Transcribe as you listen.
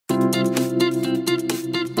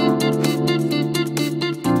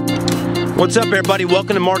What's up, everybody?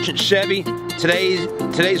 Welcome to Marchant Chevy.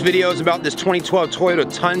 Today's video is about this 2012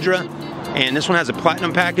 Toyota Tundra, and this one has a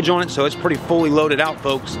platinum package on it, so it's pretty fully loaded out,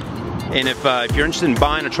 folks. And if you're interested in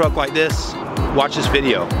buying a truck like this, watch this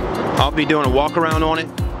video. I'll be doing a walk around on it,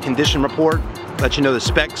 condition report, let you know the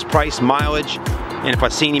specs, price, mileage, and if I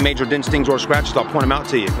see any major dents, stings, or scratches, I'll point them out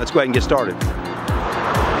to you. Let's go ahead and get started.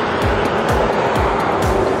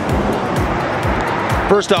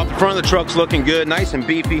 First off, the front of the truck's looking good, nice and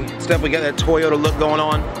beefy. It's definitely got that Toyota look going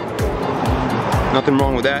on. Nothing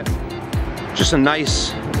wrong with that. Just a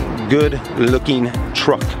nice, good looking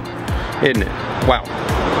truck, isn't it? Wow.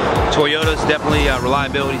 Toyota's definitely,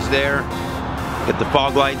 reliability's there. Got the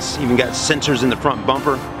fog lights, even got sensors in the front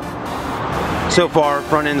bumper. So far,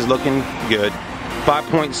 front end's looking good.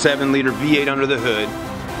 5.7 liter V8 under the hood.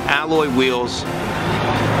 Alloy wheels.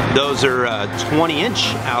 Those are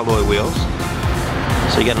 20-inch alloy wheels.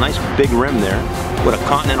 So you got a nice big rim there with a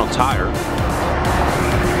Continental tire.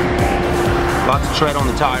 Lots of tread on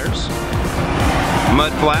the tires.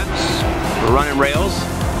 Mud flaps, running rails.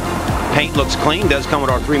 Paint looks clean, does come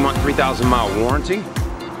with our 3-month, 3,000-mile warranty.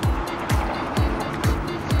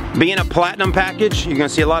 Being a platinum package, you're gonna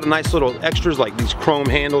see a lot of nice little extras like these chrome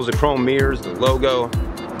handles, the chrome mirrors, the logo.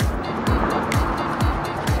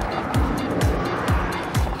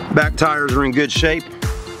 Back tires are in good shape.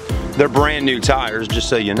 They're brand new tires, just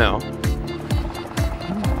so you know.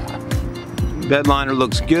 Bed liner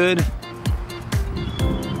looks good.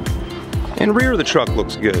 And rear of the truck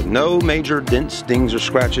looks good. No major dents, stings, or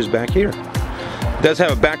scratches back here. It does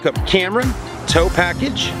have a backup camera, tow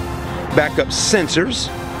package, backup sensors.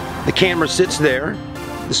 The camera sits there.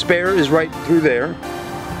 The spare is right through there.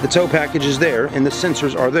 The tow package is there, and the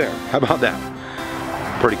sensors are there. How about that?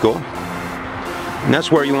 Pretty cool. And that's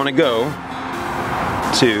where you want to go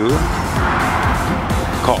to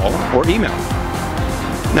call or email.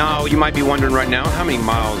 Now you might be wondering right now, how many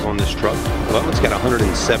miles on this truck? Well, it's got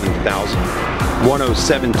 107,000.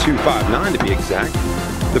 107,259 to be exact.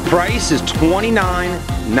 The price is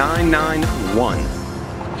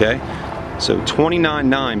 $29,991. Okay, so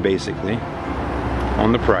 $29,900 basically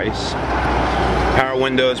on the price. Power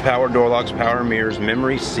windows, power door locks, power mirrors,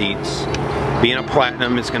 memory seats. Being a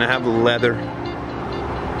platinum, it's going to have leather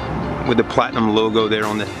with the platinum logo there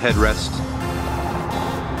on the headrest.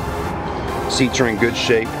 Seats are in good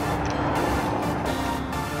shape.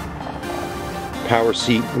 Power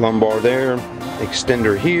seat lumbar there.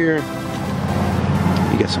 Extender here.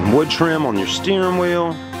 You got some wood trim on your steering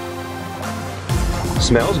wheel.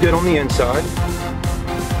 Smells good on the inside.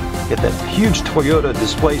 Got that huge Toyota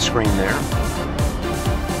display screen there.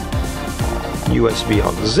 USB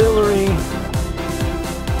auxiliary.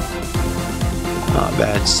 Not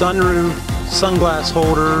bad. Sunroof, sunglass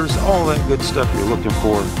holders, all that good stuff you're looking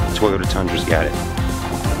for. Toyota Tundra's got it.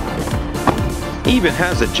 Even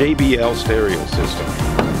has a JBL stereo system.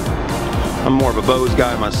 I'm more of a Bose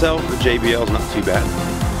guy myself, but JBL's not too bad.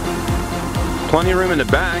 Plenty of room in the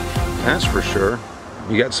back, that's for sure.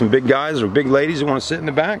 You got some big guys or big ladies who want to sit in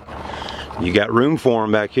the back. You got room for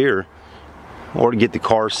them back here. Or to get the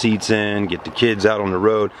car seats in, get the kids out on the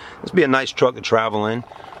road. This would be a nice truck to travel in.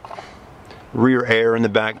 Rear air in the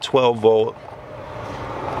back, 12 volt.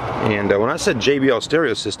 And when I said JBL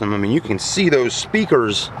stereo system, I mean you can see those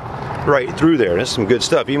speakers right through there. That's some good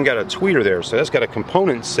stuff. Even got a tweeter there, so that's got a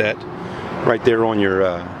component set right there on your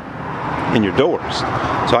in your doors.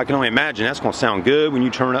 So I can only imagine that's going to sound good when you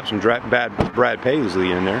turn up some Brad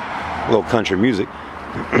Paisley in there, a little country music.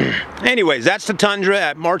 Anyways, that's the Tundra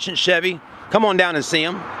at Marchant Chevy. Come on down and see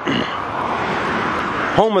them.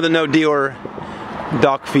 Home of the no dealer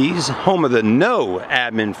doc fees, home of the no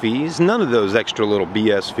admin fees, none of those extra little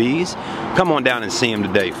BS fees. Come on down and see them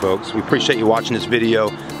today, folks. We appreciate you watching this video.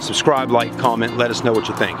 Subscribe, like, comment, let us know what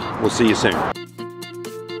you think. We'll see you soon.